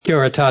Kia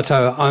ora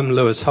tātou, I'm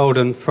Lewis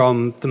Holden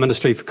from the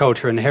Ministry for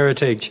Culture and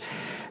Heritage,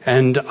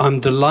 and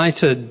I'm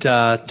delighted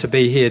to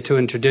be here to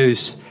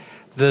introduce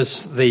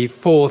the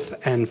fourth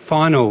and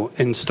final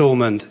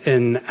instalment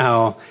in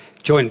our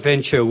joint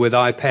venture with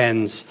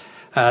IPANZ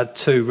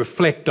to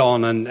reflect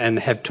on and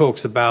have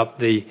talks about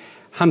the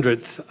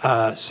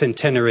 100th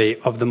centenary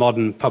of the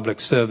modern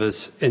public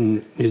service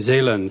in New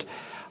Zealand.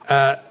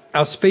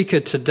 Our speaker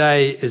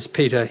today is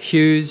Peter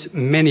Hughes.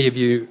 Many of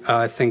you,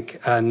 I think,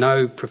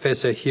 know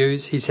Professor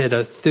Hughes. He's had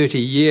a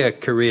 30-year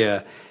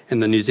career in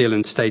the New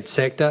Zealand state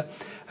sector,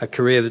 a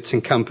career that's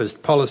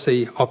encompassed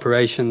policy,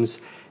 operations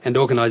and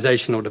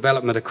organisational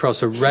development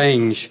across a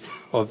range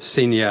of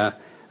senior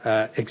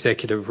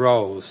executive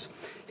roles.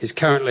 He's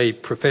currently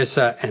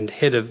Professor and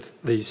Head of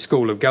the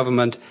School of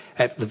Government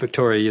at the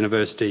Victoria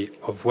University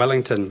of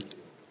Wellington.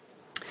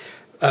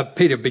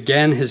 Peter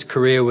began his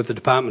career with the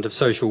Department of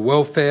Social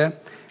Welfare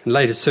and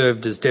later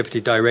served as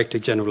Deputy Director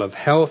General of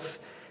Health,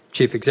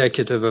 Chief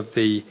Executive of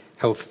the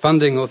Health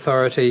Funding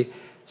Authority,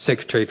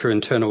 Secretary for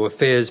Internal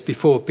Affairs,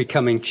 before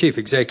becoming Chief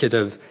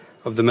Executive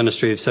of the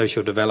Ministry of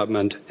Social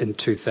Development in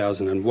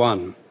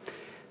 2001.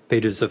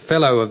 Peter's a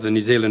Fellow of the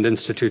New Zealand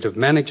Institute of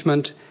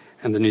Management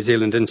and the New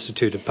Zealand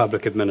Institute of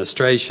Public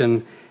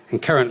Administration, and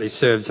currently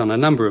serves on a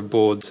number of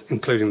boards,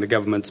 including the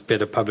government's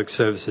Better Public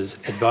Services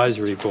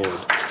Advisory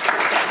Board.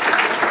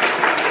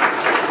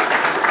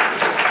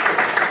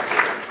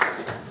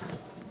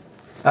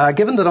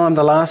 Given that I'm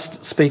the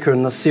last speaker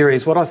in this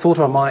series, what I thought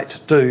I might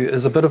do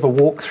is a bit of a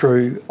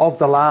walkthrough of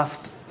the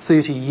last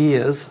 30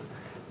 years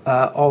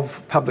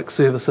of public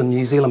service in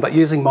New Zealand, but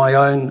using my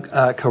own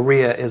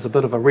career as a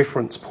bit of a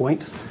reference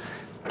point.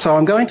 So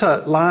I'm going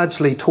to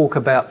largely talk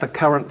about the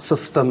current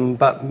system,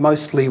 but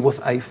mostly with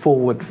a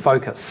forward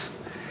focus.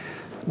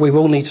 We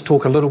will need to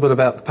talk a little bit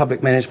about the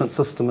public management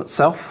system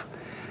itself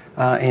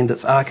and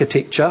its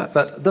architecture,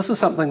 but this is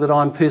something that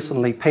I'm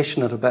personally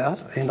passionate about,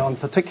 and I'm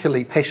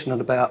particularly passionate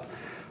about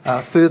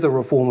further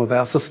reform of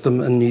our system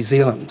in New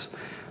Zealand.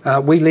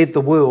 We led the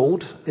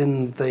world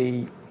in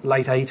the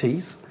late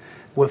 80s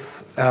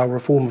with our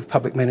reform of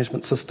public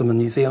management system in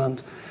New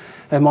Zealand.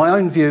 And my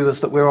own view is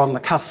that we're on the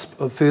cusp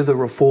of further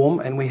reform,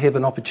 and we have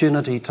an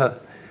opportunity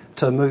to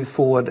move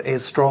forward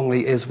as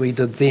strongly as we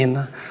did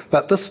then.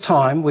 But this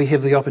time we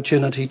have the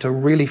opportunity to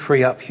really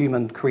free up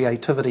human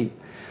creativity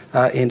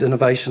and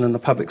innovation in the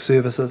public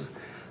services,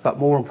 but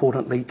more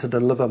importantly to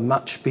deliver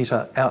much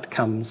better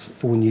outcomes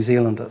for New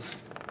Zealanders.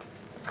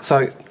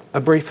 So,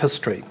 a brief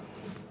history.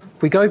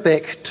 We go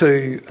back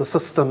to the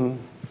system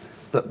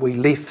that we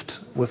left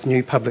with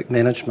new public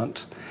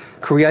management,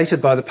 created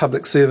by the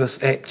Public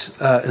Service Act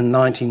in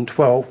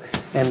 1912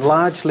 and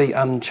largely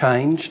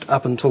unchanged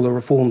up until the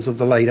reforms of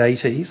the late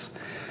 80s,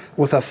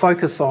 with a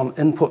focus on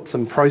inputs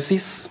and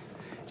process,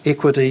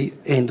 equity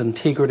and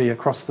integrity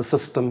across the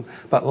system,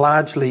 but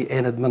largely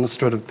an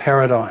administrative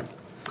paradigm.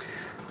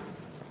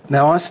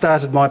 Now, I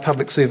started my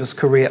public service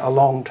career a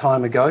long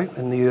time ago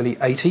in the early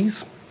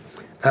 80s.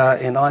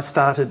 And I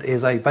started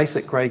as a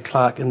basic grade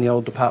clerk in the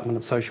old Department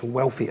of Social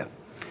Welfare.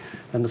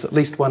 And there's at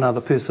least one other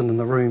person in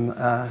the room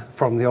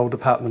from the old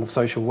Department of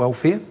Social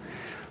Welfare.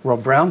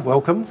 Rob Brown,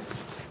 welcome.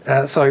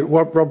 So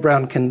Rob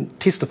Brown can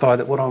testify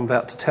that what I'm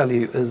about to tell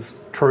you is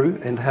true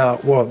and how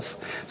it was.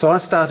 So I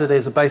started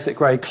as a basic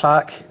grade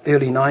clerk,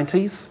 early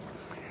 90s.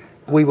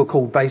 We were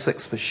called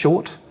basics for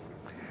short,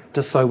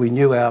 just so we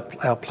knew our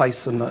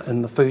place in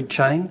the food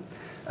chain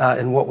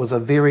in what was a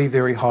very,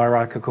 very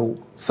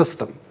hierarchical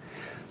system.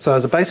 So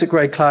as a basic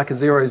grade clerk, a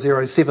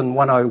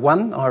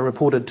 007101, I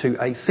reported to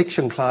a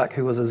section clerk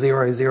who was a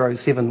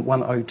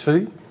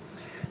 007102,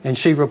 and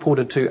she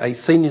reported to a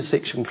senior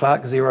section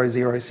clerk,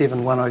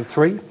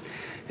 007103,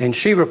 and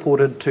she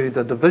reported to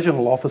the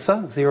divisional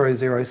officer,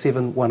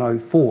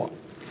 007104.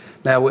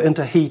 Now we're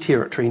into he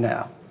territory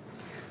now.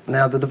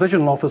 Now the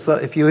divisional officer,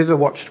 if you ever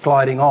watched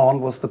Gliding On,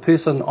 was the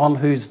person on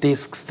whose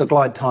desks the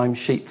glide time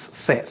sheets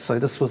sat. So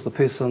this was the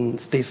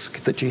person's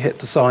desk that you had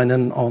to sign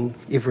in on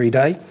every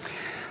day.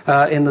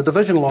 And the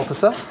divisional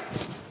officer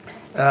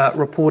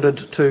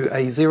reported to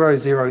a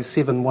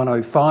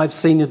 007105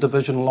 senior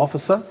divisional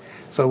officer.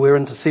 So we're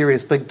into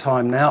serious big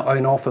time now,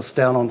 own office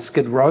down on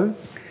Skid Row,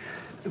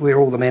 where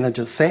all the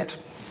managers sat.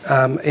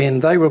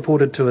 And they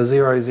reported to a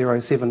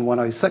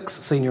 007106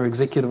 senior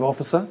executive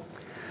officer,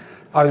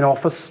 own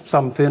office,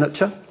 some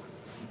furniture,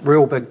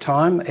 real big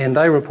time. And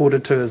they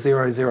reported to a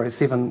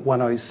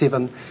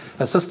 007107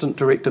 assistant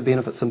director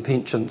benefits and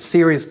pensions,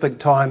 serious big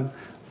time,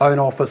 own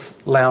office,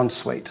 lounge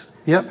suite.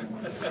 Yep.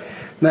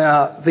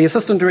 Now, the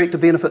Assistant Director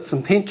Benefits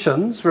and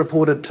Pensions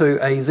reported to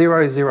a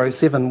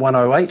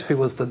 007108, who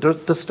was the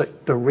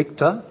District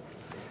Director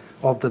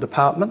of the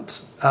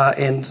department.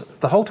 And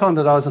the whole time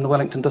that I was in the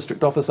Wellington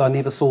District Office, I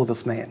never saw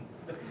this man.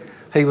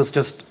 He was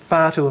just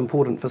far too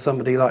important for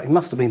somebody like... He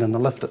must have been in the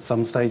lift at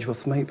some stage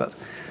with me, but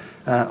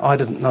I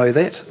didn't know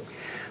that.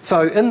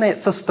 So in that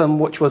system,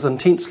 which was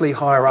intensely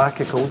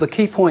hierarchical, the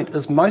key point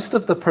is most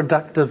of the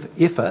productive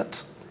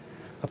effort,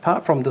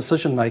 apart from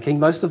decision making,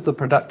 most of the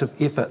productive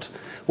effort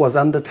was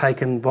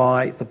undertaken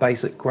by the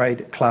basic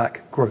grade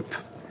clerk group.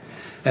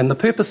 And the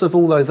purpose of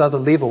all those other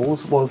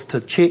levels was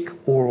to check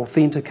or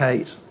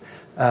authenticate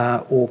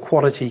or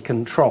quality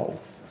control.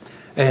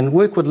 And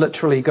work would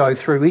literally go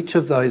through each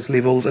of those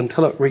levels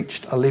until it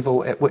reached a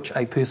level at which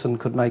a person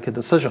could make a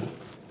decision.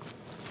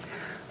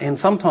 And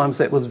sometimes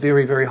that was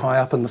very, very high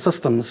up in the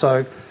system.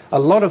 So a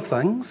lot of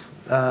things,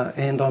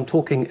 and I'm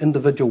talking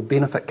individual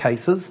benefit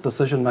cases,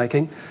 decision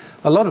making,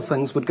 a lot of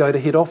things would go to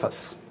head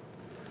office.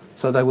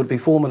 So they would be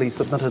formally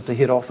submitted to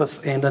head office,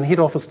 and in head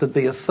office there'd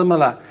be a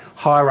similar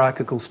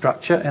hierarchical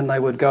structure, and they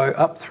would go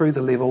up through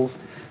the levels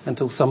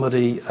until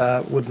somebody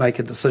would make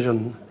a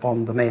decision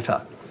on the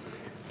matter.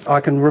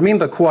 I can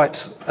remember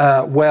quite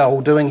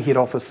well doing head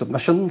office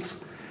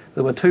submissions.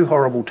 There were two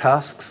horrible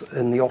tasks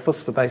in the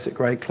office for basic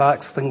grade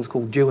clerks, things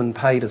called due and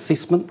paid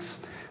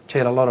assessments, which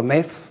had a lot of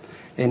maths,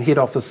 and head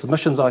office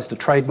submissions. I used to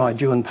trade my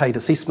due and paid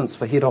assessments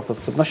for head office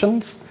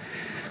submissions,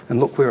 and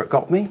look where it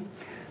got me.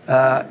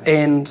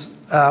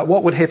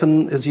 What would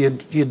happen is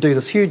you'd do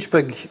this huge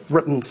big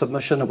written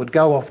submission, it would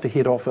go off to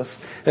head office,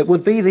 it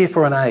would be there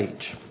for an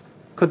age,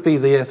 could be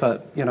there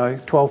for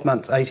 12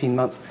 months, 18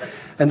 months,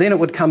 and then it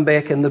would come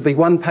back and there'd be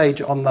one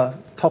page on the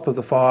top of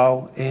the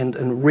file, and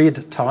in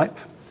red type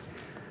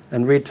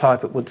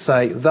it would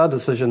say the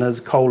decision is :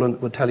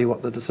 it would tell you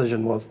what the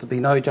decision was. There'd be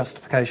no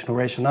justification or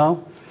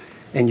rationale,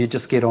 and you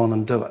just get on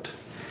and do it.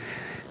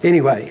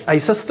 Anyway, a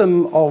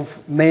system of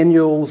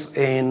manuals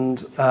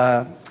and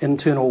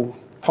internal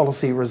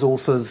policy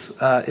resources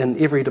in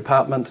every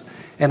department,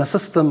 and a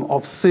system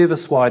of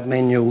service-wide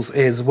manuals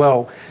as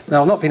well.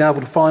 Now, I've not been able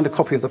to find a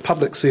copy of the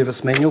public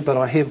service manual, but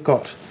I have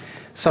got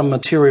some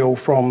material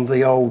from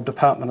the old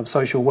Department of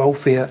Social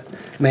Welfare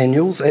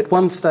manuals. At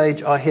one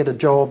stage, I had a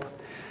job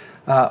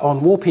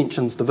on war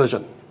pensions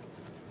division,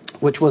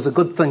 which was a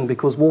good thing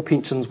because war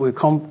pensions were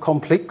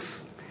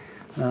complex.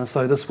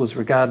 So this was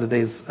regarded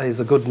as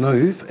a good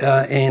move.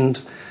 And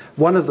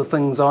one of the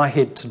things I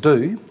had to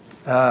do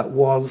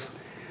was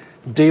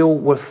deal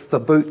with the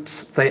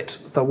boots that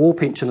the war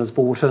pensioners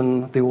bought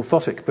in, the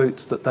orthotic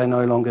boots that they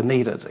no longer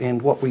needed.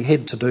 And what we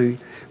had to do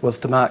was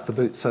to mark the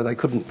boots so they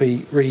couldn't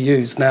be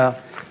reused. Now,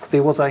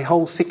 there was a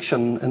whole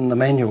section in the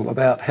manual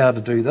about how to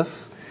do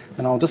this.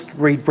 And I'll just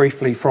read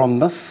briefly from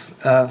this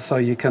so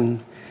you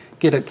can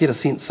get a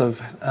sense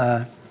of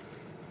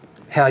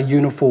how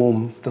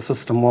uniform the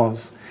system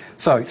was.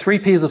 So, 3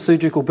 pairs of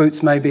surgical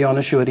boots may be on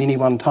issue at any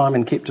one time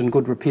and kept in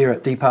good repair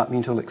at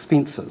departmental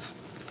expenses.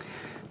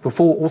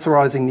 Before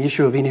authorising the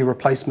issue of any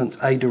replacements,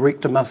 a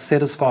director must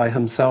satisfy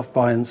himself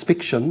by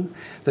inspection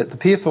that the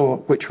pair for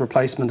which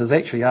replacement is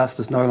actually asked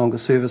is no longer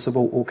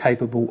serviceable or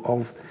capable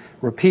of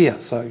repair.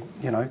 So,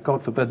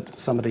 God forbid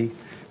somebody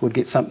would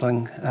get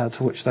something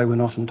to which they were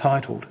not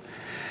entitled.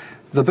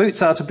 The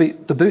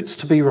boots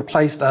to be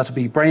replaced are to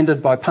be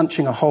branded by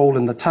punching a hole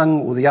in the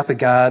tongue or the upper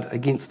guard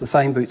against the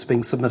same boots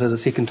being submitted a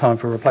second time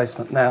for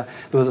replacement. Now,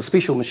 there was a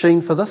special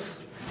machine for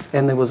this,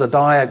 and there was a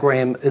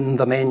diagram in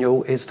the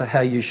manual as to how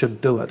you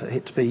should do it. It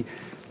had to be,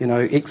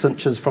 X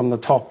inches from the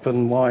top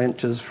and Y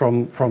inches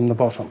from the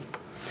bottom.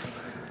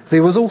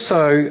 There was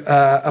also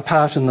a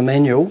part in the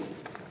manual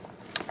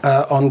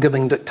on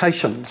giving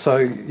dictation. So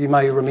you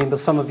may remember,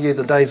 some of you,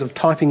 the days of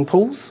typing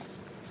pools,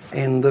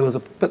 and there was a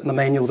bit in the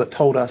manual that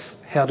told us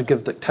how to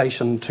give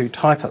dictation to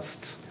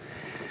typists.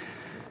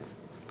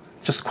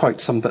 Just quote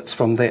some bits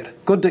from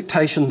that. Good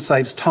dictation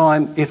saves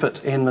time,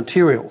 effort and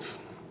materials.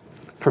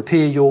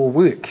 Prepare your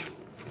work.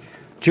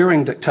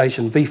 During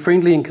dictation, be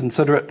friendly and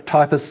considerate.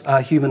 Typists are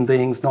human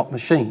beings, not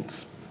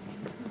machines.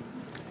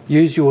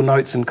 Use your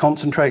notes and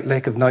concentrate.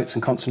 Lack of notes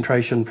and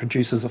concentration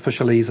produces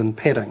officialese and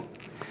padding.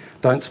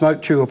 Don't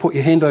smoke, chew or put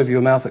your hand over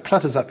your mouth. It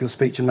clutters up your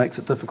speech and makes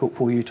it difficult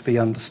for you to be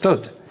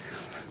understood.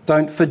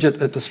 Don't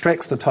fidget, it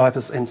distracts the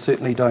typist, and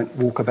certainly don't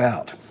walk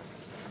about.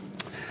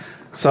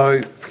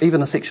 So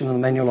even a section in the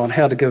manual on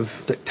how to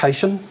give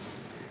dictation.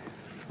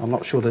 I'm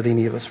not sure that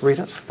any of us read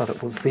it, but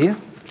it was there.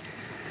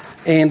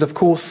 And of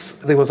course,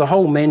 there was a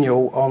whole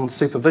manual on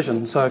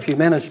supervision. So if you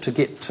managed to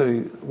get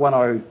to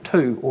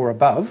 102 or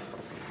above,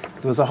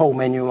 there was a whole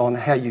manual on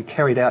how you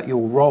carried out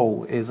your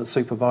role as a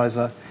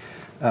supervisor,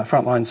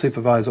 frontline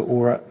supervisor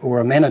or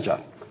a manager.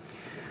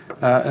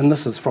 And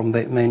this is from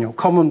that manual.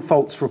 Common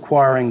faults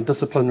requiring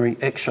disciplinary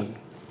action.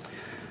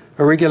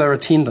 Irregular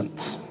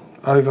attendance,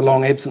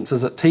 overlong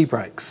absences at tea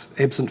breaks,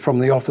 absent from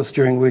the office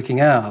during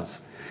working hours,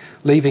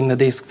 leaving the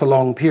desk for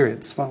long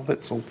periods. Well,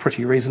 that's all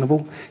pretty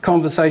reasonable.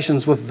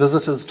 Conversations with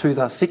visitors to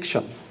the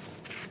section.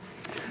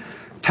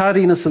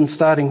 Tardiness in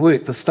starting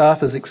work. The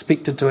staff is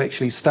expected to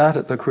actually start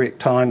at the correct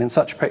time, and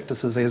such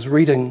practices as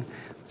reading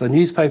the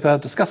newspaper,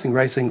 discussing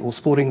racing or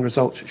sporting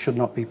results should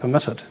not be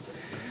permitted.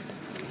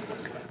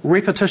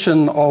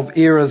 Repetition of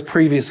errors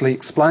previously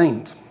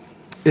explained.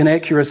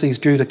 Inaccuracies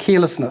due to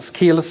carelessness,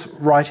 careless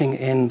writing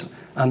and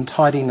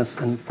untidiness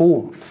in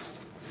forms.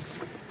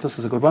 This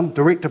is a good one.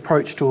 Direct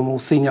approach to a more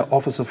senior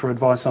officer for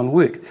advice on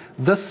work.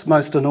 This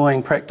most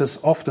annoying practice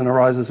often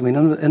arises when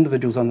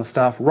individuals on the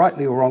staff,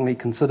 rightly or wrongly,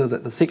 consider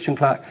that the section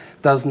clerk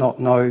does not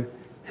know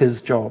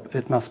his job.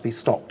 It must be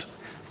stopped.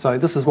 So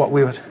this is what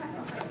we would,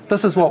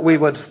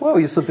 well,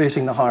 you're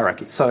subverting the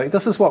hierarchy. So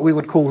this is what we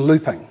would call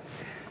looping.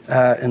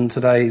 in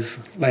today's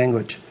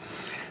language.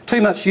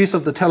 Too much use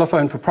of the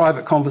telephone for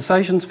private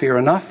conversations, fair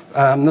enough.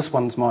 This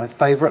one's my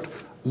favourite,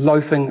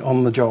 loafing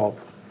on the job.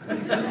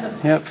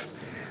 Yep.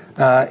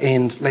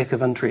 And lack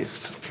of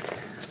interest.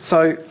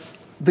 So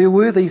there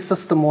were these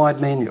system-wide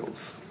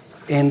manuals,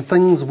 and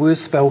things were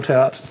spelt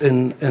out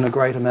in a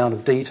great amount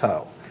of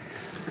detail.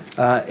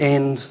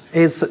 And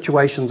as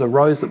situations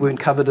arose that weren't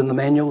covered in the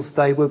manuals,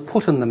 they were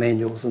put in the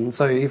manuals. And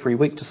so every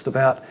week just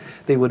about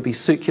there would be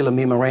circular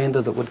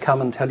memoranda that would come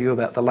and tell you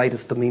about the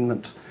latest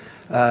amendment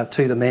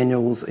to the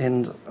manuals.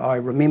 And I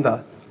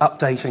remember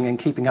updating and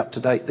keeping up to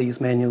date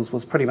these manuals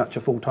was pretty much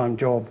a full-time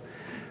job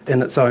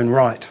in its own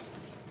right.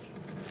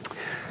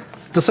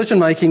 Decision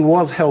making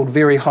was held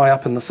very high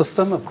up in the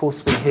system. Of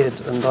course, we had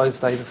in those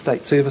days the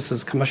State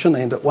Services Commission,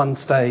 and at one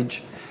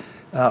stage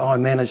I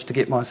managed to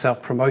get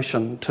myself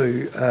promotion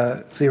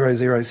to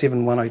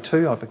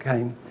 007102. I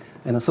became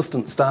an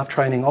assistant staff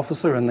training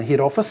officer in the head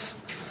office,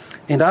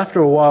 and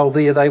after a while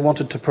there they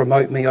wanted to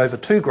promote me over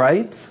 2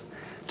 grades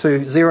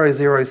to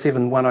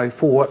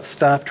 007104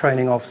 staff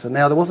training officer.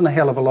 Now there wasn't a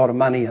hell of a lot of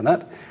money in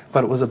it,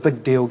 but it was a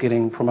big deal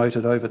getting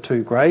promoted over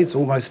 2 grades,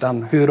 almost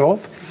unheard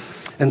of.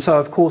 And so,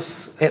 of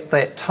course, at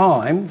that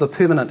time, the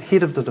permanent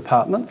head of the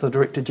department, the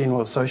Director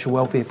General of Social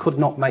Welfare, could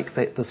not make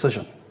that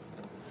decision.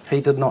 He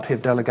did not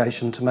have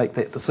delegation to make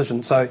that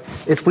decision. So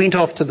it went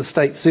off to the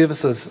State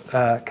Services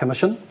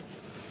Commission,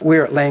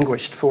 where it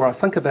languished for, I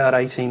think, about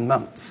 18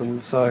 months.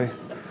 And so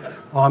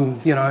I'm,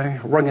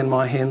 wringing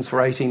my hands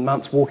for 18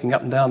 months, walking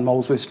up and down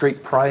Molesworth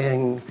Street,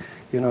 praying,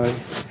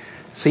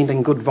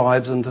 sending good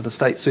vibes into the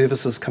State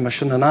Services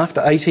Commission. And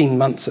after 18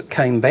 months, it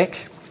came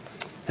back,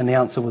 and the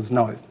answer was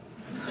no.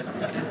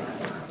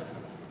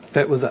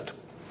 That was it.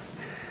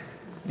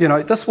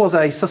 This was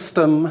a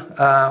system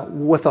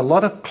with a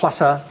lot of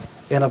clutter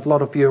and a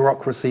lot of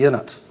bureaucracy in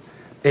it.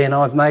 And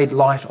I've made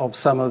light of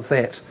some of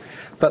that.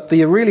 But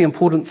the really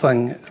important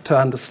thing to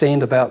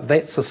understand about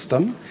that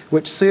system,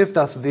 which served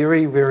us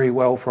very, very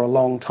well for a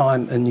long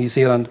time in New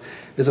Zealand,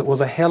 is it was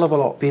a hell of a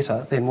lot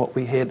better than what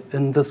we had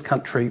in this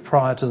country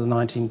prior to the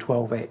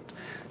 1912 Act.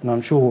 And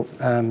I'm sure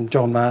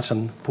John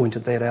Martin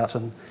pointed that out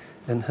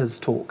in his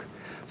talk.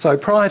 So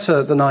prior to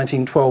the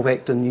 1912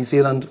 Act in New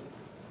Zealand,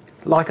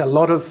 like a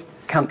lot of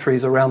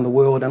countries around the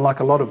world and like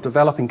a lot of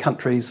developing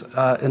countries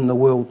in the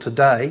world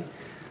today,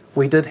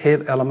 we did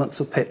have elements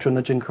of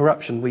patronage and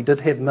corruption. We did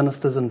have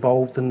ministers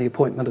involved in the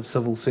appointment of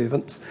civil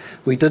servants.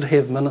 We did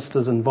have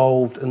ministers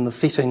involved in the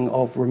setting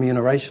of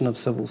remuneration of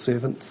civil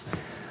servants.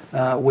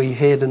 We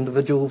had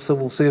individual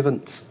civil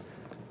servants'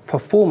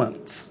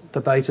 performance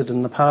debated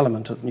in the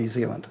Parliament of New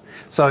Zealand.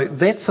 So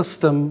that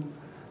system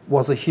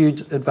was a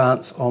huge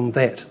advance on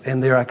that.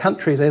 And there are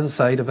countries, as I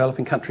say,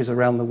 developing countries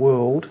around the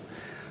world,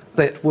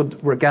 that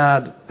would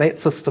regard that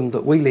system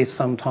that we left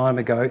some time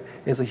ago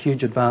as a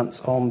huge advance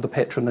on the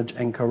patronage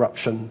and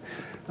corruption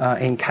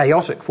and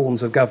chaotic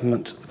forms of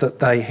government that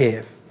they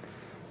have.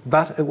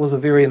 But it was a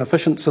very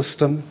inefficient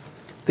system.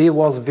 There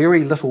was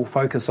very little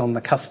focus on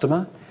the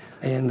customer,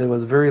 and there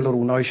was very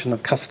little notion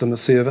of customer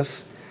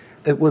service.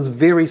 It was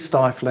very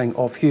stifling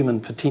of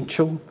human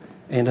potential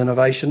and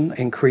innovation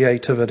and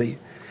creativity.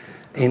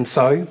 And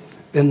so,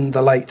 in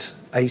the late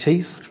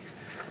 80s,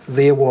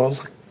 there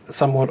was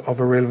somewhat of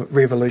a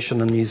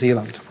revolution in New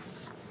Zealand.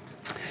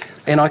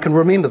 And I can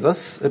remember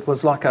this. It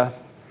was like a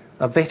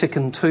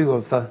Vatican II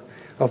of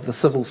the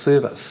civil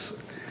service.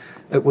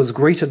 It was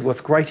greeted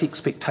with great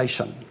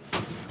expectation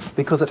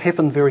because it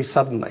happened very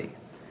suddenly.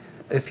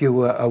 If you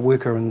were a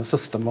worker in the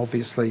system,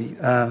 obviously,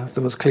 there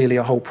was clearly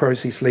a whole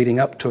process leading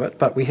up to it.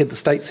 But we had the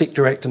State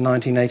Sector Act in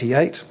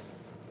 1988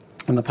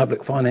 and the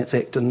Public Finance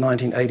Act in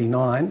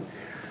 1989.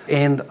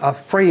 And a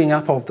freeing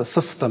up of the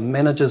system,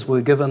 managers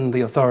were given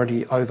the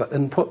authority over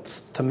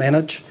inputs to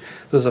manage.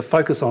 There was a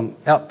focus on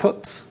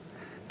outputs,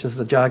 which is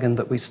the jargon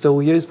that we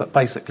still use, but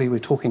basically we're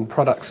talking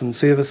products and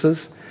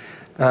services.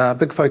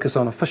 Big focus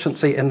on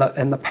efficiency, and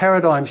the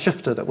paradigm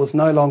shifted. It was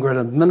no longer an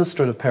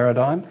administrative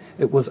paradigm,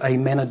 it was a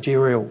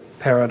managerial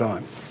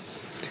paradigm.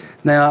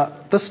 Now,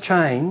 this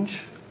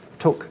change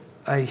took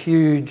a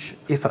huge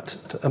effort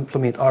to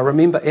implement. I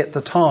remember at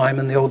the time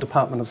in the old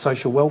Department of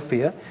Social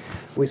Welfare,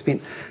 we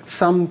spent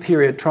some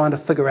period trying to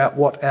figure out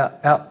what our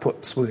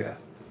outputs were.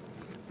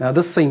 Now,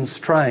 this seems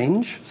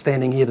strange,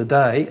 standing here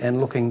today and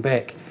looking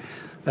back,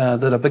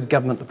 that a big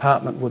government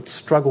department would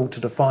struggle to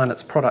define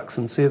its products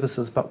and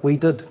services, but we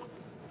did.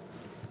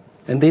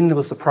 And then there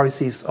was the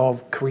process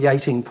of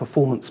creating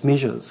performance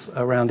measures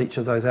around each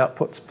of those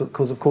outputs,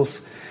 because, of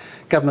course,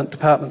 government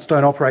departments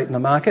don't operate in the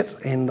market,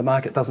 and the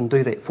market doesn't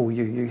do that for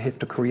you. You have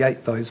to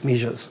create those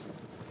measures.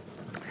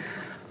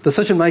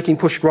 Decision making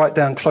pushed right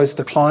down close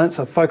to clients,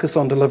 a focus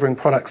on delivering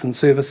products and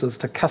services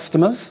to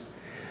customers,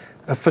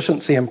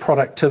 efficiency and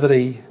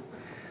productivity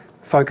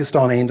focused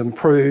on and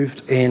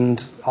improved,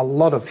 and a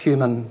lot of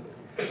human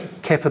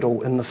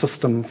capital in the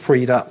system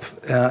freed up,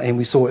 and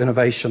we saw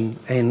innovation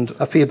and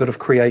a fair bit of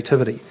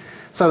creativity.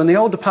 So in the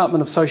old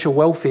Department of Social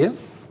Welfare,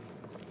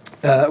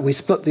 we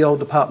split the old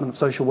Department of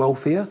Social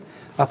Welfare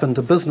up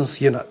into business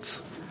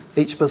units.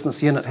 Each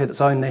business unit had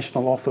its own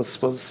national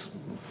office, was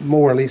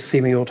more or less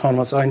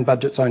semi-autonomous, own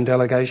budgets, own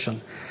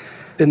delegation.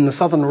 In the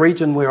southern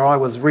region, where I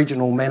was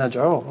regional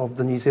manager of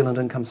the New Zealand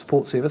Income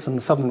Support Service, in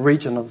the southern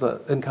region of the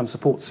Income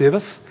Support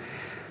Service,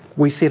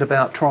 we set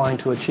about trying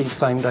to achieve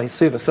same-day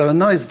service. So in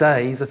those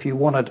days, if you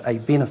wanted a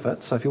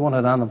benefit, so if you wanted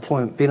an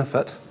unemployment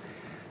benefit,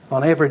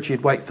 on average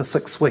you'd wait for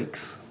 6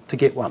 weeks to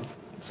get one.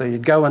 So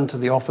you'd go into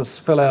the office,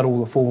 fill out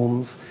all the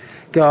forms,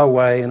 go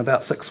away, and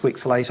about 6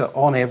 weeks later,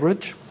 on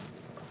average,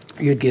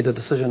 you'd get a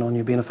decision on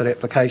your benefit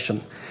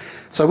application.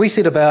 So we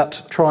set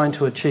about trying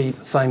to achieve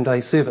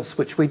same-day service,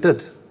 which we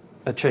did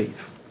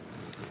achieve.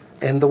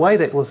 And the way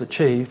that was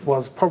achieved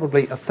was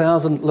probably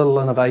 1,000 little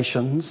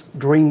innovations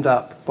dreamed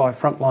up by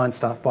frontline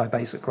staff, by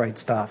basic grade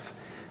staff,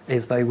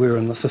 as they were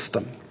in the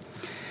system.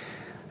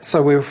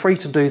 So we were free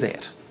to do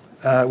that,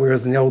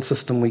 whereas in the old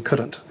system we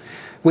couldn't.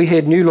 We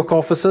had new look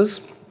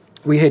offices,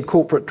 we had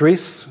corporate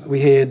dress,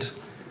 we had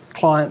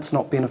clients,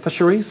 not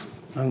beneficiaries.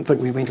 I don't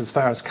think we went as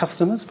far as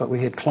customers, but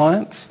we had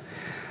clients.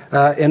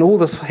 And all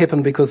this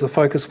happened because the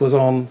focus was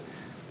on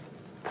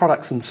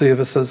products and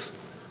services,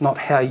 not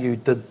how you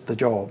did the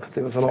job.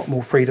 There was a lot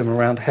more freedom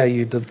around how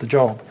you did the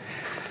job.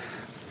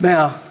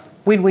 Now,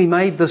 when we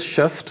made this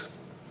shift,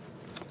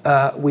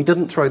 we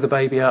didn't throw the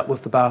baby out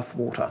with the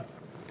bathwater.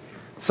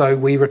 So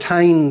we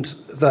retained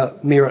the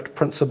merit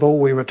principle,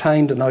 we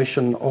retained a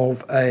notion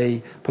of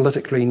a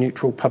politically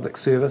neutral public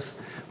service,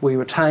 we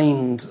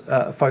retained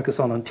a focus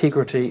on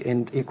integrity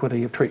and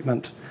equity of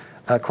treatment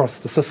across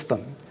the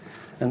system.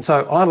 And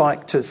so I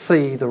like to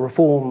see the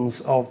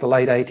reforms of the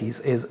late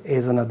 80s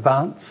as an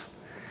advance,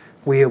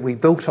 where we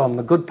built on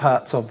the good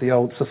parts of the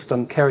old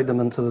system, carried them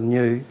into the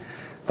new,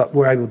 but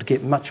were able to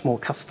get much more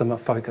customer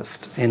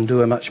focused and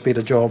do a much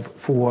better job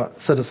for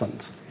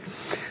citizens.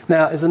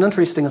 Now, as an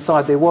interesting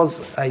aside, there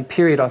was a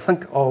period, I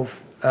think, of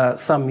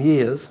some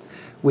years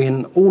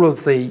when all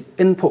of the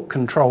input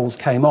controls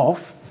came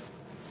off,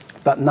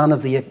 but none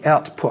of the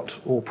output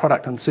or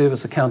product and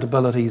service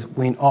accountabilities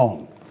went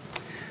on.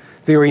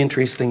 Very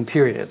interesting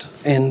period.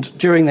 And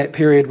during that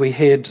period, we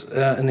had,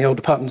 in the old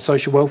Department of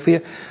Social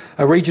Welfare,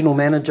 a regional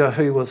manager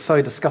who was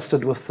so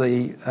disgusted with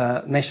the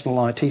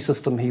national IT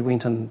system, he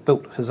went and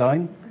built his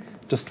own,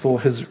 just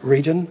for his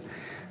region.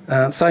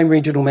 Same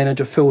regional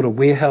manager filled a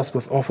warehouse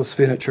with office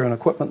furniture and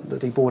equipment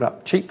that he bought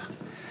up cheap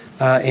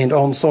and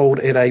on-sold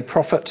at a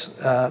profit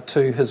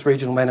to his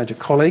regional manager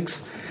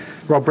colleagues.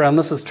 Rob Brown,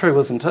 this is true,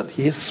 isn't it?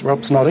 Yes,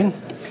 Rob's nodding.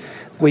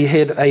 We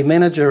had a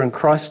manager in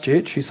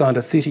Christchurch who signed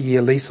a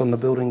 30-year lease on the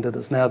building that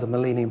is now the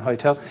Millennium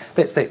Hotel.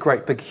 That's that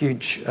great big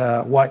huge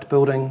white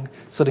building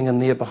sitting in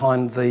there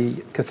behind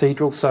the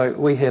cathedral. So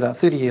we had a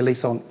 30-year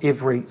lease on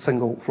every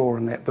single floor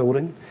in that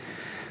building.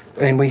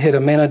 And we had a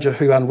manager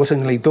who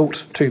unwittingly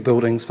built 2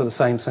 buildings for the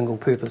same single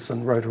purpose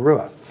in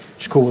Rotorua,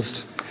 which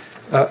caused,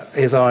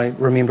 as I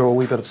remember, a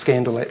wee bit of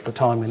scandal at the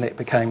time when that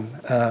became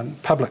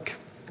public.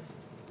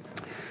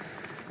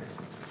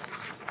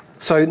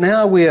 So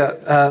now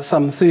we're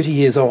some 30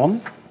 years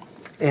on,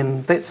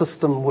 and that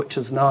system, which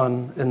is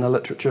known in the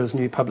literature as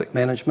New Public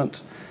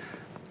Management,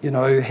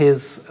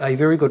 has a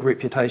very good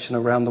reputation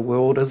around the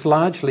world, is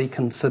largely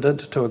considered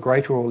to a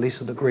greater or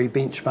lesser degree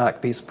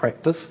benchmark best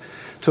practice.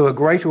 To a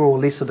greater or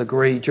lesser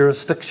degree,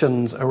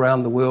 jurisdictions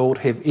around the world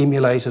have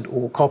emulated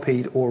or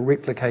copied or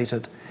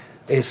replicated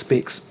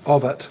aspects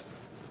of it.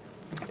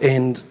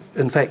 And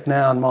in fact,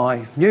 now in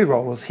my new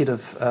role as head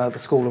of the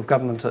School of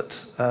Government at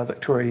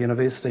Victoria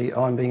University,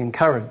 I'm being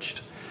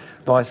encouraged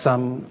by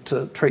some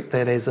to treat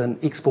that as an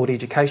export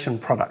education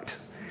product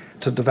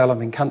to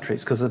developing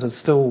countries, because it is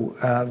still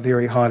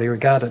very highly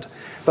regarded.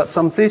 But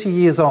some 30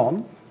 years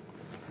on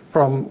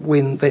from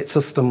when that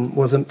system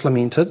was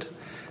implemented,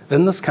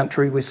 in this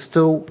country we're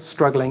still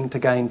struggling to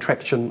gain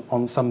traction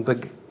on some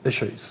big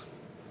issues.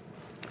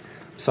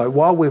 So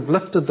while we've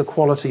lifted the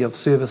quality of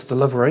service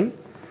delivery,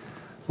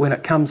 when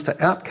it comes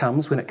to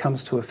outcomes, when it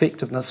comes to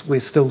effectiveness, we're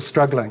still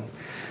struggling.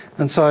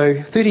 And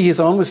so 30 years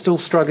on, we're still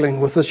struggling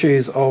with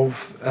issues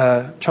of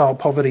child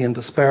poverty and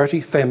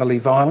disparity, family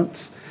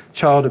violence,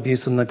 child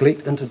abuse and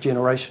neglect,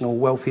 intergenerational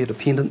welfare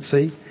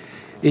dependency,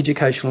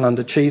 educational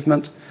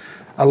underachievement,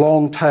 a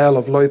long tail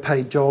of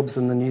low-paid jobs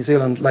in the New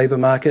Zealand labour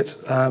market,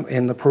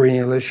 and the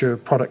perennial issue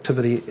of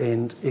productivity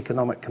and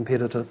economic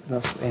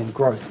competitiveness and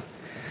growth.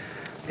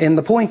 And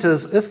the point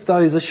is, if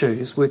those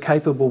issues were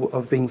capable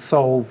of being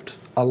solved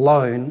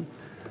alone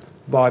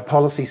by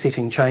policy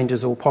setting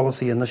changes or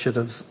policy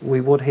initiatives,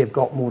 we would have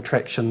got more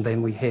traction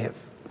than we have.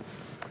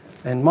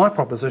 And my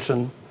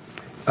proposition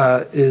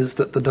is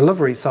that the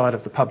delivery side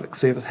of the public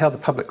service, how the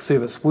public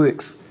service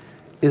works,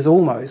 is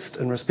almost,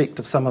 in respect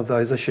of some of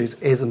those issues,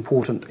 as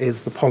important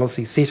as the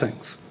policy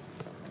settings.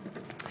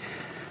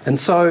 And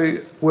so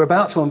we're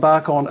about to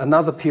embark on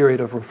another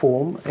period of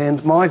reform,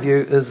 and my view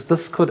is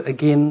this could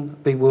again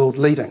be world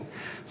leading.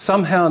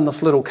 Somehow in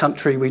this little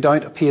country we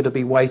don't appear to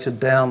be weighted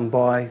down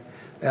by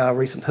our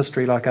recent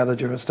history like other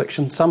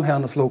jurisdictions. Somehow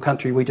in this little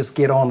country we just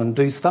get on and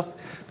do stuff,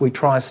 we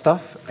try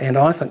stuff, and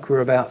I think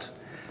we're about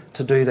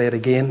to do that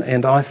again,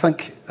 and I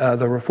think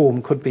the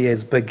reform could be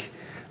as big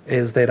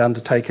as that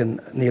undertaken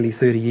nearly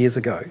 30 years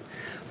ago.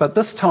 But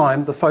this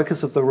time the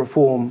focus of the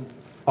reform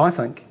I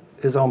think,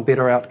 is on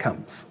better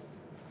outcomes.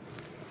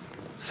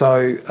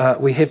 So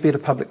we have better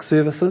public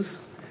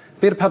services.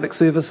 Better public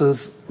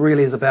services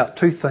really is about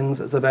two things.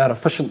 It's about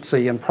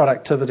efficiency and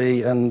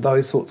productivity and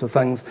those sorts of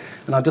things.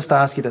 And I just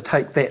ask you to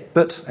take that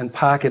bit and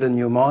park it in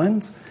your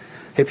minds.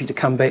 Happy to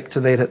come back to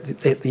that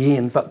at the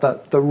end.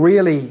 But the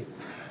really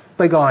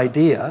big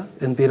idea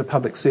in better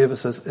public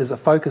services is a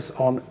focus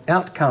on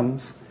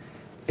outcomes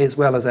as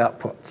well as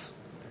outputs.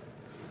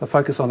 A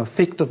focus on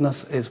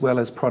effectiveness as well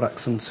as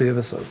products and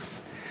services.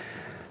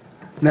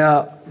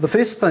 Now, the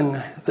first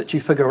thing that you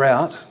figure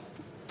out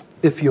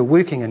if you're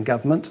working in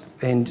government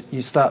and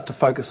you start to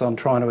focus on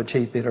trying to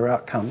achieve better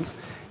outcomes,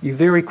 you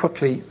very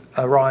quickly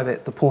arrive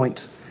at the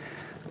point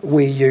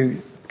where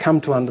you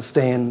come to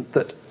understand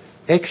that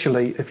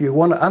actually, if you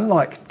want to,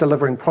 unlike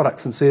delivering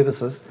products and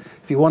services,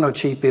 if you want to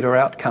achieve better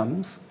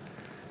outcomes,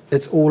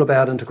 it's all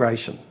about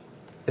integration.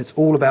 It's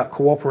all about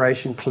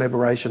cooperation,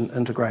 collaboration,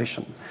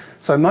 integration.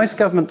 So most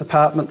government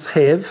departments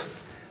have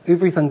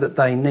everything that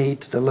they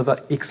need to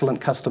deliver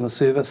excellent customer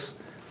service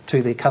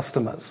to their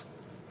customers.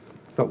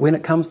 But when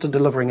it comes to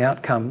delivering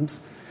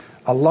outcomes,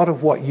 a lot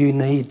of what you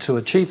need to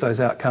achieve those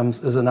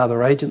outcomes is in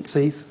other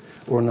agencies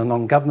or in the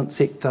non-government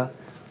sector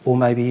or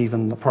maybe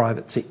even the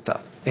private sector.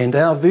 And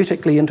our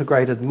vertically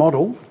integrated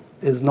model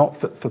is not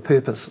fit for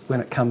purpose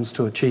when it comes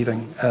to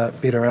achieving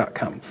better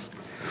outcomes.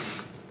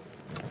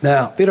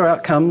 Now, better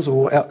outcomes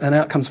or an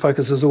outcomes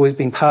focus has always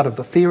been part of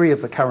the theory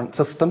of the current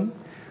system,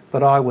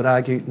 but I would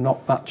argue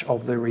not much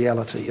of the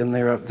reality, and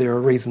there are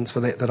reasons for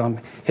that I'm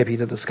happy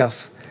to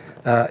discuss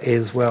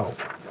as well.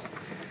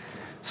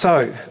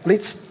 So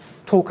let's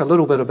talk a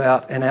little bit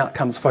about an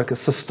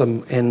outcomes-focused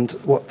system and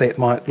what that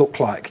might look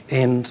like.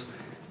 And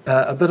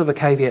a bit of a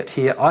caveat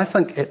here, I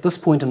think at this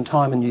point in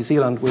time in New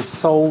Zealand we've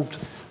solved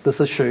this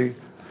issue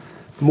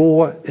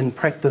more in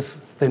practice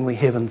than we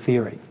have in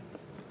theory.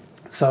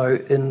 So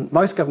in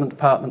most government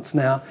departments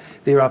now,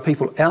 there are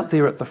people out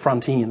there at the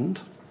front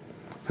end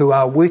who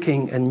are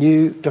working in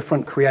new,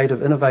 different,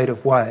 creative,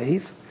 innovative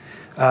ways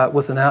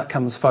with an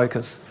outcomes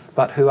focus,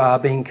 but who are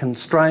being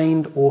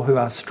constrained or who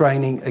are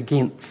straining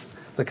against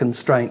the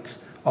constraints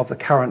of the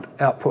current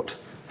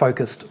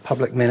output-focused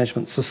public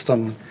management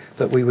system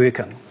that we work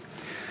in.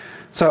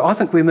 So I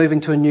think we're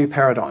moving to a new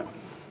paradigm.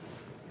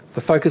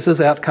 The focus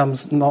is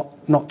outcomes,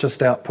 not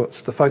just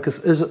outputs. The focus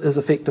is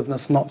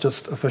effectiveness, not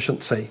just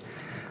efficiency.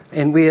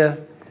 And where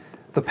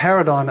the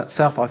paradigm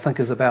itself, I think,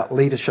 is about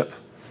leadership,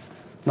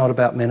 not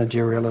about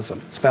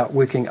managerialism. It's about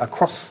working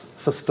across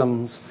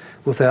systems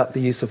without the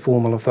use of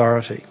formal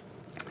authority.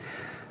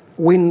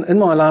 When, in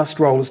my last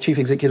role as Chief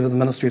Executive of the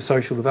Ministry of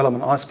Social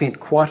Development, I spent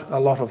quite a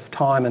lot of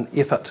time and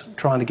effort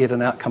trying to get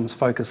an outcomes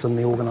focus in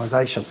the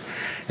organisation.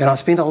 And I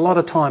spent a lot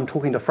of time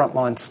talking to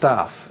frontline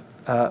staff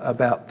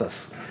about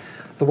this.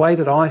 The way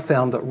that I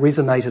found that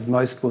resonated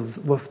most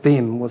with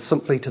them was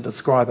simply to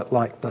describe it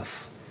like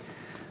this.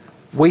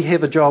 We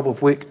have a job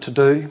of work to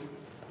do,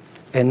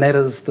 and that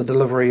is the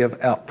delivery of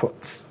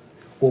outputs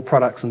or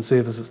products and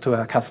services to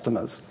our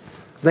customers.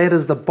 That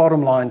is the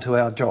bottom line to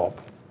our job.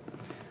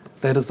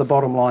 That is the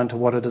bottom line to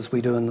what it is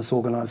we do in this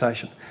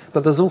organisation.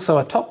 But there's also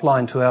a top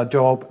line to our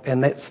job,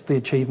 and that's the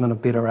achievement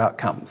of better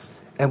outcomes.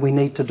 And we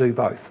need to do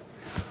both.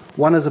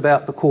 One is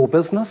about the core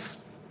business.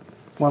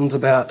 One's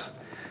about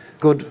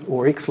good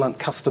or excellent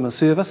customer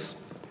service.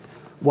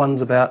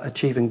 One's about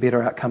achieving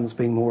better outcomes,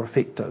 being more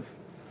effective.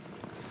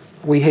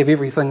 We have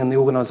everything in the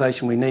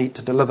organisation we need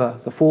to deliver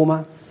the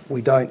former.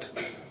 We don't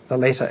the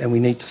latter, and we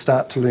need to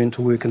start to learn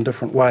to work in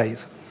different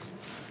ways.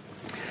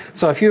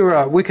 So if you're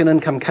a work and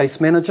income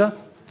case manager,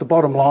 the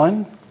bottom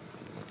line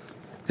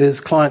is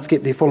clients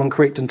get their full and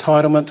correct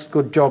entitlement,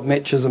 good job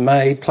matches are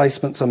made,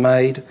 placements are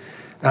made,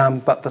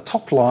 but the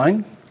top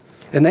line,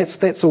 and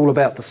that's all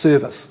about the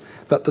service,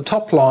 but the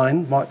top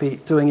line might be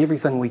doing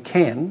everything we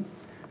can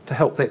to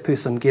help that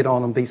person get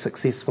on and be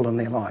successful in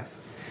their life.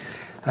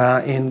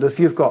 And if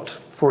you've got,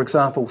 for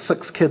example,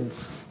 6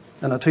 kids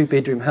in a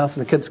 2-bedroom house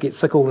and the kids get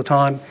sick all the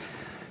time,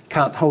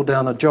 can't hold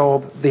down a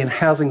job, then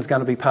housing's going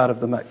to be part of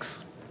the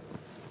mix.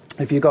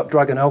 If you've got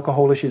drug and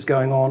alcohol issues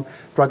going on,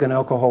 drug and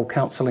alcohol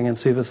counselling and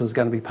services is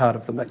going to be part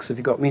of the mix. If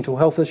you've got mental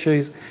health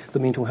issues, the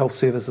mental health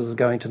services are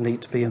going to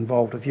need to be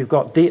involved. If you've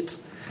got debt,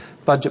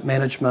 budget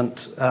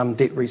management,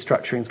 debt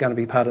restructuring is going to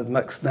be part of the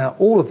mix. Now,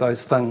 all of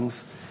those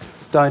things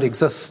don't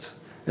exist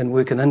in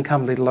work and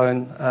income, let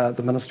alone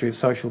the Ministry of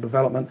Social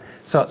Development.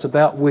 So it's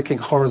about working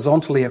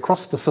horizontally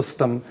across the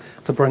system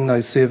to bring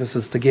those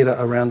services together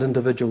around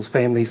individuals,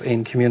 families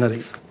and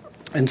communities.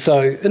 And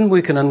so in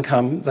work and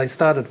income, they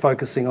started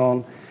focusing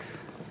on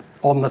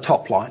the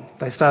top line.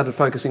 They started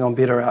focusing on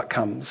better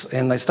outcomes,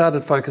 and they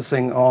started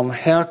focusing on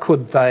how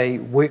could they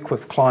work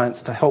with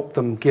clients to help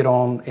them get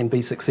on and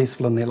be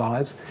successful in their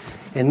lives,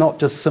 and not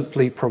just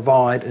simply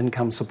provide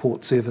income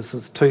support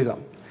services to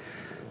them.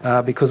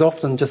 Because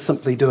often just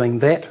simply doing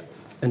that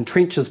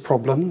entrenches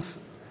problems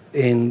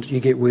and you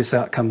get worse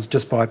outcomes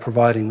just by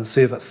providing the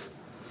service.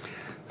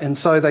 And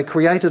so they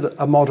created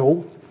a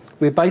model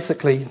where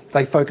basically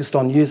they focused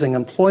on using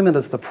employment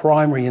as the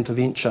primary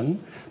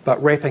intervention,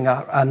 but wrapping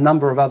up a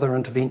number of other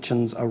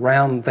interventions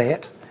around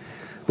that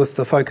with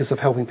the focus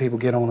of helping people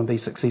get on and be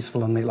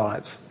successful in their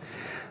lives.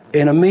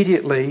 And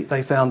immediately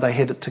they found they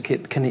had to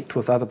connect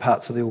with other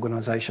parts of the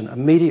organisation.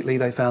 Immediately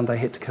they found they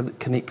had to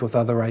connect with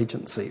other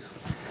agencies.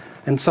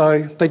 And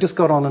so they just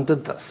got on and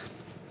did this.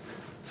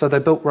 So they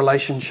built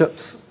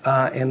relationships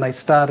and they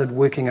started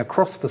working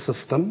across the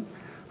system,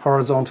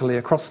 horizontally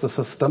across the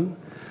system,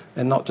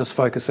 and not just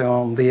focusing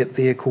on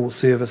their core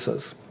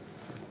services.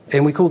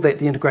 And we called that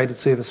the integrated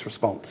service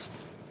response.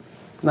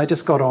 And they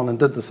just got on and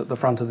did this at the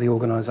front of the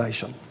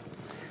organisation.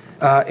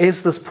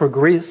 As this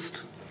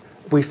progressed,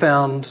 we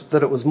found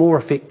that it was more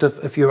effective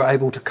if you were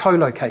able to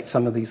co-locate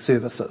some of these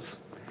services.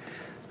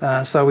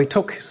 So we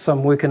took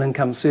some work and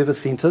income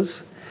service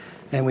centres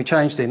and we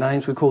changed their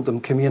names. We called them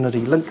community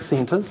link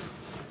centres,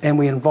 and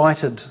we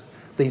invited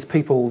these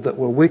people that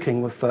were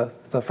working with the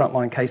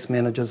frontline case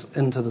managers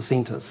into the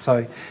centres.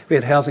 So we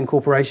had Housing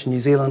Corporation New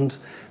Zealand,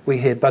 we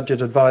had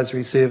budget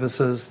advisory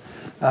services,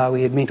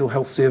 we had mental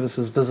health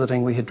services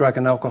visiting, we had drug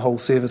and alcohol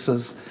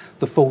services,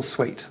 the full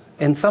suite.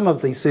 And some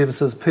of these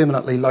services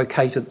permanently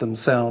located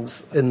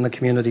themselves in the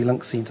community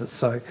link centres.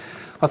 So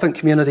I think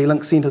community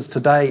link centres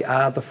today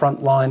are the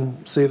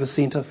frontline service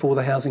centre for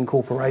the Housing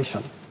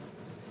Corporation.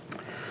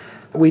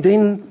 We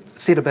then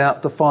set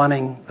about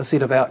defining a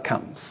set of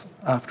outcomes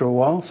after a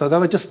while. So they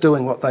were just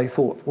doing what they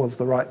thought was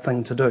the right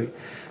thing to do.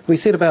 We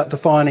set about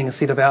defining a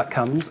set of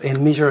outcomes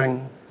and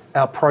measuring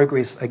our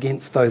progress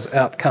against those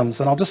outcomes.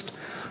 And I'll just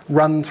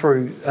run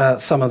through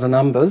some of the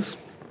numbers.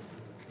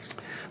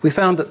 We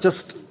found that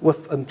just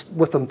with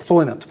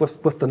employment,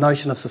 with the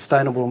notion of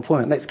sustainable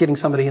employment, that's getting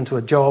somebody into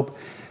a job,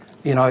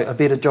 a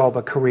better job,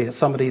 a career,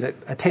 somebody that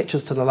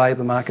attaches to the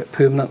labour market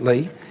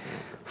permanently,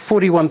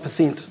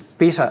 41%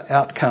 better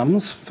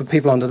outcomes for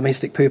people on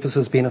domestic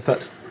purposes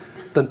benefit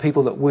than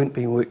people that weren't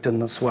being worked in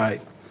this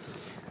way.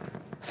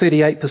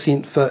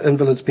 38% for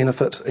invalids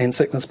benefit and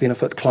sickness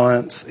benefit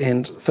clients,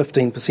 and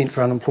 15%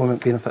 for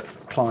unemployment benefit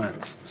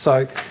clients.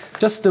 So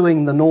just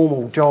doing the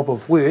normal job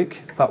of work,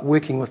 but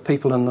working with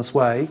people in this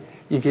way,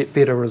 you get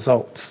better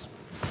results.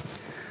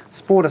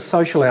 Broader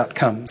social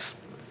outcomes.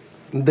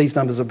 These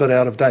numbers are a bit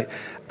out of date,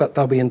 but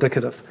they'll be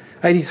indicative.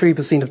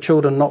 83% of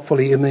children not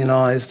fully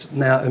immunised,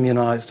 now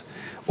immunised.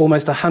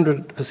 Almost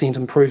 100%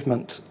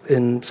 improvement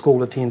in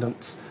school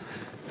attendance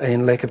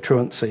and lack of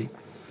truancy.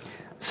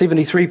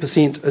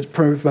 73%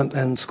 improvement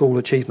in school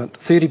achievement.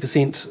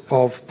 30%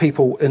 of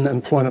people in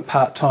employment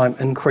part-time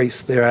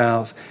increased their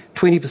hours.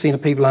 20%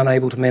 of people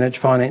unable to manage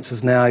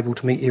finances now able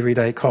to meet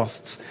everyday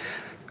costs.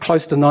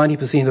 Close to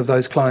 90% of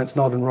those clients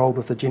not enrolled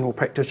with the general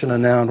practitioner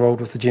now enrolled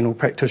with the general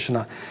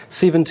practitioner.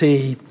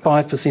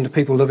 75% of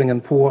people living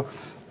in poor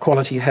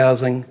quality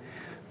housing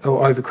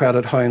or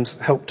overcrowded homes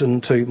helped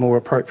into more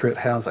appropriate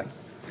housing.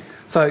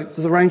 So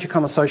there's a range of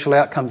kind of social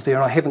outcomes there,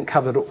 and I haven't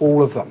covered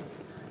all of them.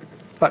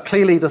 But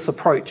clearly this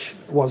approach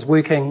was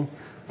working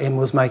and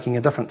was making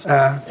a difference.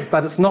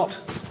 But it's not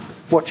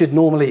what you'd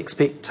normally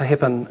expect to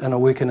happen in a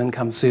work and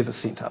income service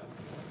centre.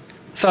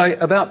 So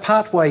about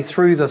partway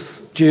through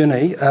this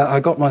journey, I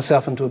got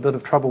myself into a bit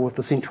of trouble with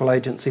the central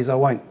agencies. I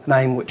won't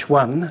name which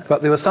one,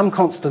 but there was some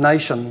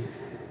consternation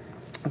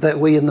that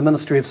we in the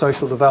Ministry of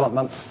Social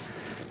Development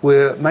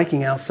were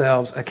making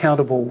ourselves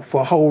accountable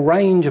for a whole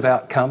range of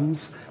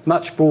outcomes,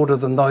 much broader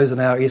than those in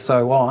our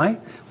SOI,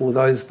 or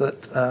those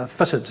that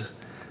fitted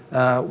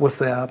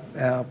with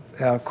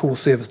our core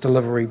service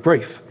delivery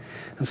brief.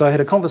 And so I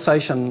had a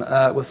conversation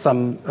with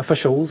some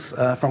officials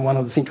from one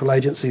of the central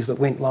agencies that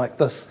went like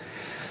this.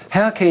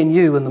 How can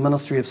you in the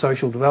Ministry of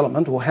Social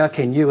Development, or how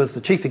can you as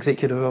the Chief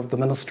Executive of the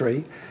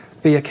Ministry,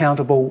 be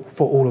accountable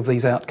for all of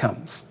these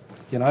outcomes?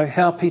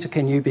 How, Peter,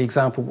 can you be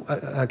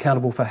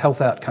accountable for health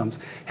outcomes?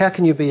 How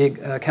can you be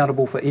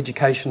accountable for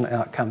education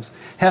outcomes?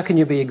 How can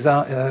you be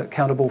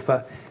accountable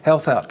for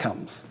health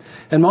outcomes?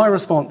 And my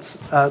response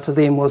to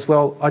them was,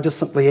 well, I just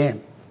simply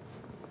am.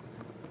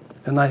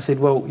 And they said,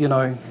 well,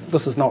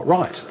 this is not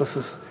right. This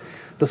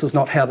is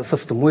not how the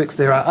system works.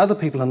 There are other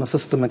people in the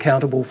system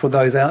accountable for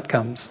those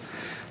outcomes.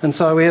 And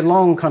so we had a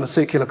long kind of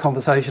circular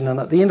conversation, and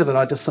at the end of it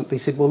I just simply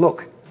said, well,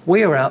 look,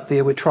 we are out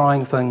there, we're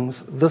trying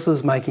things, this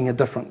is making a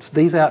difference.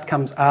 These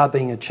outcomes are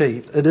being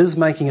achieved. It is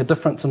making a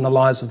difference in the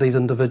lives of these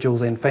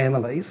individuals and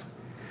families.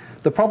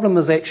 The problem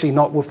is actually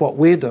not with what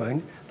we're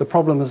doing, the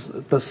problem is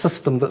the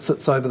system that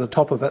sits over the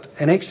top of it,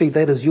 and actually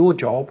that is your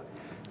job.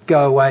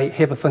 Go away,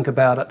 have a think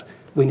about it,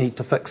 we need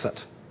to fix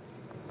it.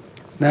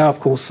 Now, of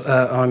course,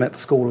 I'm at the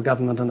School of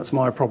Government and it's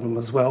my problem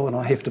as well, and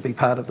I have to be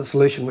part of the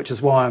solution, which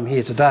is why I'm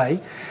here today.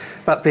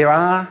 But there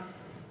are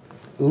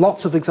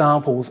lots of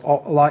examples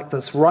like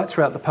this right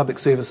throughout the public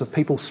service of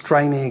people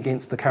straining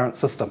against the current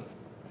system.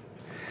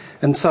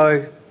 And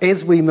so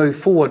as we move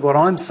forward, what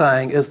I'm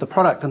saying is the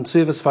product and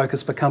service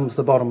focus becomes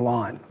the bottom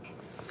line.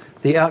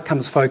 The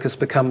outcomes focus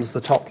becomes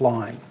the top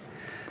line.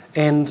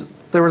 And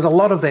there is a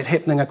lot of that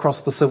happening across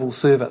the civil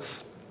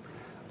service.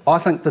 I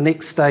think the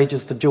next stage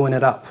is to join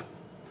it up.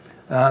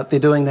 They're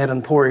doing that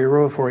in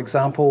Porirua, for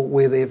example,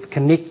 where they've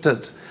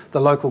connected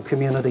the local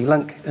community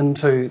link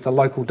into the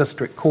local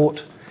district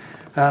court.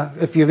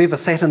 If you've ever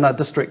sat in a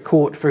district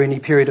court for any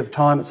period of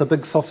time, it's a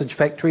big sausage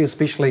factory,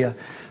 especially a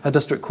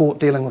district court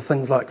dealing with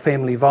things like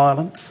family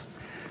violence.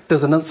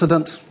 There's an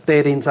incident,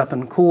 Dad ends up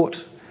in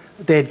court,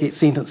 Dad gets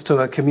sentenced to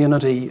a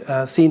community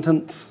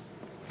sentence,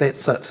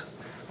 that's it.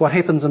 What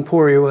happens in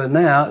Porirua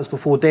now is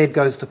before Dad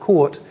goes to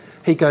court,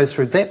 he goes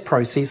through that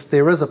process,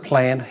 there is a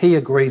plan, he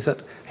agrees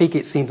it, he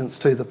gets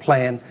sentenced to the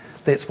plan,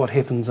 that's what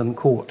happens in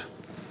court.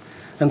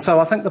 And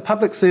so I think the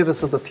public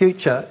service of the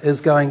future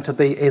is going to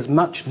be as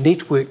much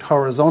networked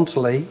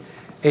horizontally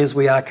as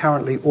we are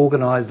currently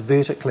organised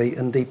vertically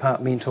in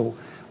departmental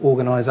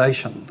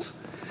organisations.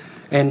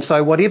 And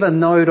so whatever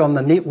node on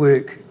the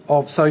network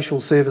of social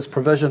service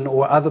provision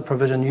or other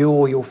provision you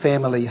or your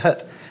family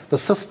hit, the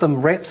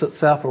system wraps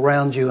itself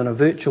around you in a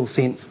virtual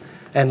sense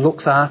and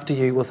looks after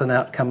you with an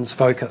outcomes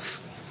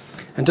focus.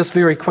 And just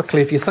very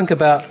quickly, if you think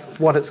about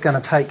what it's going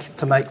to take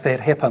to make that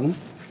happen,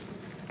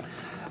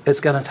 it's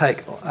going to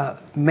take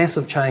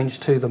massive change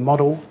to the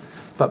model,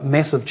 but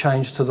massive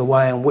change to the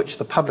way in which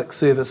the public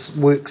service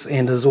works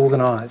and is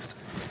organised.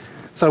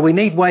 So we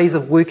need ways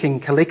of working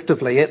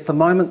collectively. At the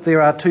moment,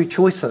 there are two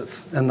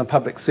choices in the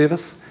public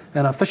service,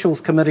 an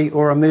officials committee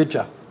or a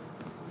merger.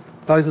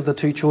 Those are the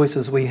two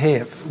choices we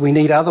have. We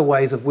need other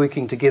ways of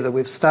working together.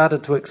 We've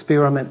started to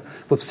experiment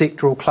with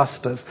sectoral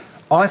clusters.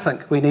 I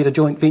think we need a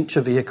joint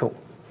venture vehicle.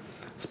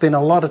 Spent a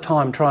lot of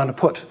time trying to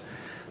put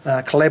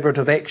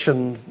collaborative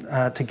action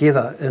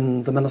together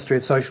in the Ministry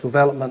of Social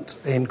Development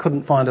and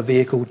couldn't find a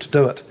vehicle to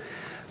do it.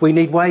 We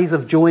need ways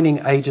of joining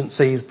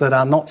agencies that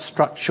are not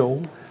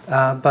structural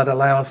but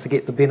allow us to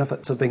get the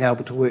benefits of being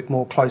able to work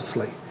more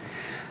closely.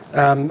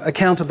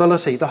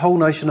 Accountability, the whole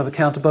notion of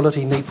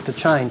accountability needs to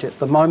change. At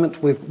the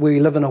moment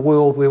we live in a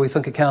world where we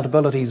think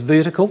accountability is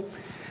vertical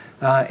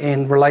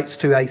and relates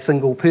to a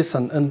single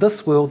person. In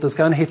this world there's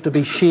going to have to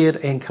be shared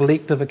and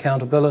collective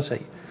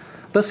accountability.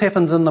 This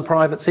happens in the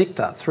private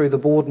sector through the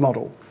board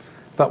model,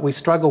 but we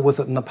struggle with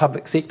it in the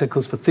public sector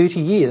because for 30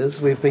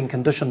 years we've been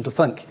conditioned to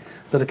think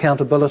that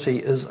accountability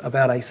is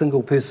about a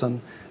single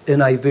person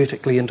in a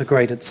vertically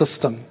integrated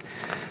system.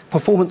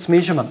 Performance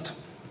measurement.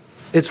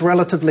 It's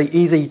relatively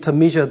easy to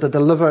measure the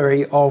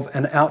delivery of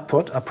an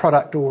output, a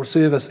product or a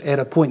service at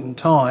a point in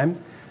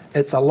time.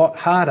 It's a lot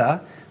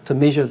harder to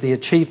measure the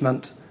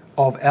achievement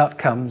of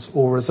outcomes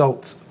or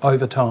results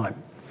over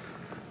time.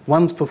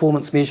 One's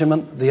performance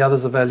measurement, the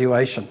other's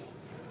evaluation.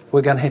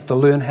 We're going to have to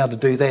learn how to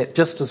do that,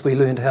 just as we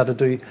learned how to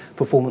do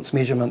performance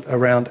measurement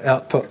around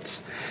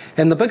outputs.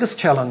 And the biggest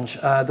challenge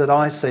that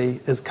I see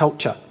is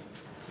culture.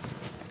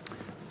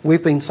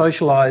 We've been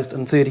socialised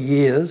in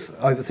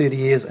over 30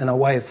 years, in a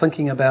way of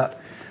thinking about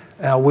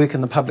our work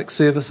in the public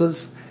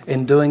services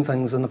and doing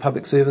things in the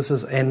public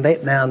services, and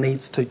that now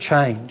needs to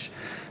change.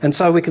 And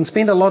so we can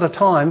spend a lot of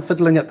time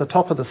fiddling at the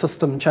top of the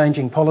system,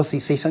 changing policy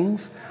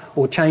settings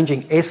or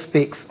changing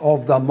aspects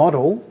of the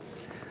model,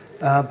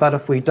 but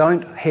if we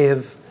don't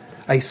have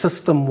a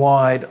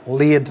system-wide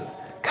led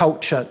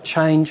culture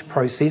change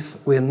process,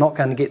 we're not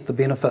going to get the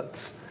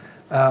benefits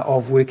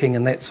of working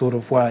in that sort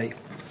of way.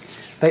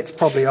 That's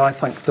probably, I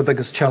think, the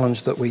biggest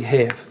challenge that we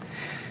have.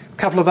 A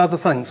couple of other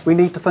things. We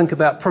need to think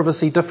about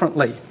privacy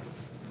differently.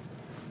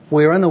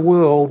 We're in a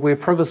world where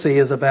privacy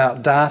is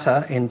about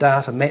data and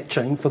data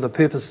matching for the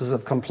purposes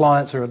of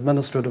compliance or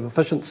administrative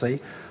efficiency.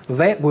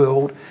 That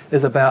world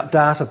is about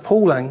data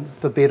pooling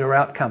for better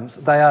outcomes.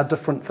 They are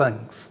different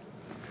things.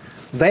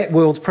 That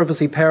world's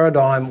privacy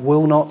paradigm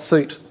will not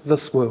suit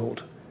this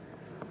world.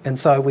 And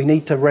so we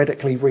need to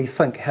radically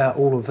rethink how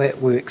all of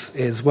that works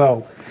as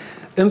well.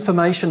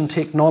 Information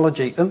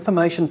technology.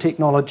 Information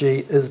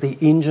technology is the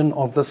engine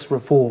of this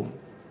reform.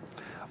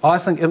 I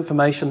think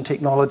information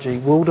technology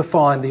will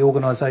define the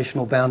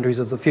organisational boundaries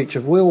of the future.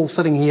 If we're all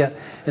sitting here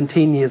in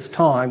 10 years'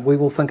 time, we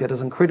will think it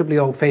is incredibly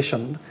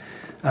old-fashioned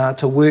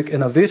to work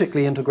in a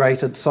vertically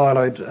integrated,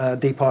 siloed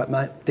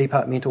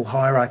departmental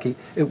hierarchy.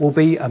 It will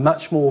be a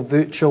much more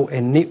virtual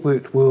and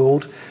networked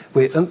world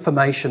where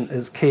information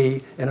is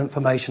key and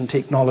information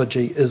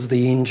technology is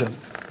the engine.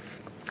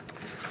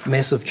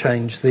 Massive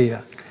change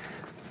there.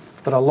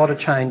 But a lot of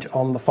change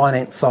on the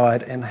finance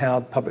side and how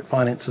public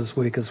finances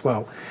work as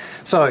well.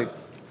 So,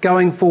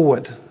 going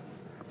forward,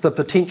 the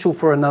potential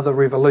for another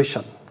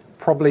revolution,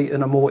 probably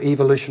in a more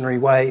evolutionary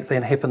way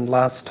than happened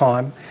last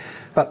time,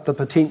 but the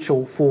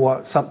potential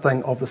for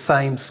something of the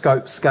same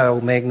scope,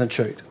 scale,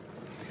 magnitude.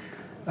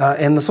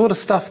 And the sort of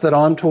stuff that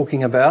I'm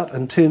talking about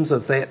in terms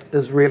of that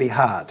is really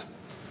hard.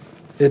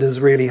 It is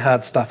really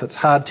hard stuff. It's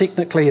hard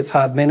technically, it's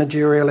hard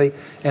managerially,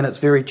 and it's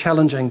very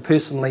challenging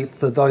personally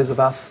for those of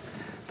us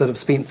that have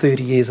spent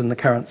 30 years in the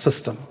current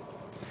system.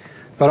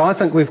 But I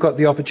think we've got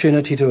the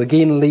opportunity to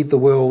again lead the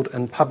world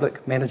in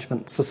public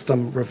management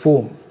system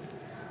reform.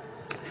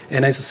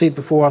 And as I said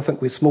before, I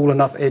think we're small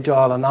enough,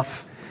 agile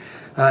enough,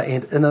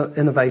 and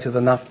innovative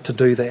enough to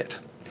do that.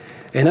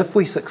 And if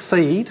we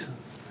succeed,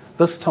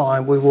 this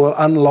time we will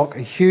unlock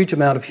a huge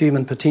amount of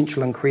human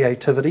potential and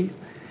creativity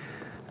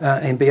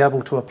and be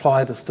able to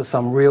apply this to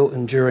some real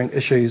enduring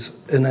issues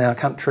in our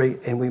country,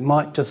 and we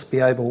might just be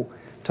able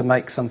to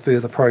make some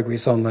further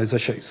progress on those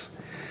issues.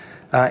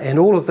 And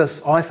all of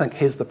this, I think,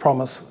 has the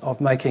promise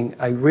of making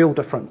a real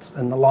difference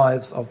in the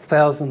lives of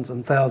thousands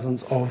and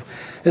thousands of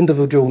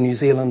individual New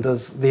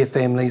Zealanders, their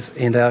families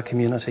and our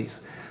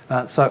communities.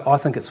 So I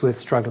think it's worth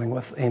struggling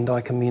with, and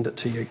I commend it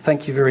to you.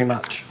 Thank you very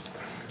much.